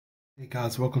Hey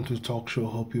guys, welcome to the talk show.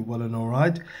 Hope you're well and all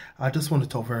right. I just want to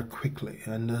talk very quickly,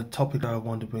 and the topic that I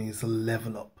want to bring is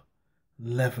level up,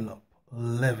 level up,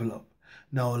 level up.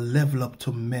 Now, level up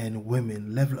to men,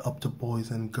 women, level up to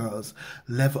boys and girls,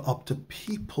 level up to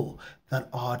people that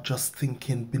are just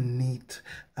thinking beneath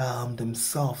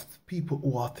themselves, people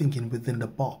who are thinking within the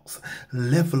box.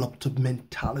 Level up to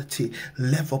mentality,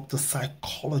 level up to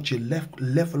psychology,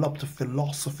 level up to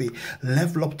philosophy,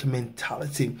 level up to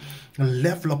mentality,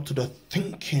 level up to the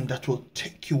thinking that will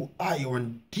take you higher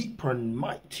and deeper and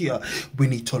mightier. We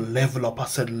need to level up. I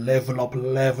said level up,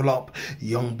 level up.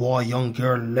 Young boy, young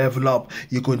girl, level up.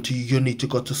 You're going to uni to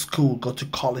go to school, go to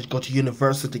college, go to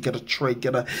university, get a trade,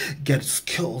 get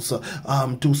skills,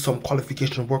 do some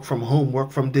qualification, work from home, work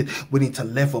from this. We need to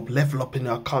level up in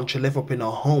our country, level up in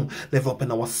our home, level up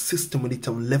in our system. We need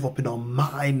to level up in our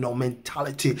mind, our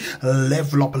mentality.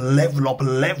 Level up, level up,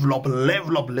 level up,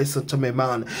 level up. Listen to me,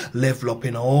 man. Level up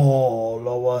in all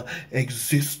our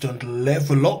existence.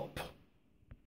 Level up.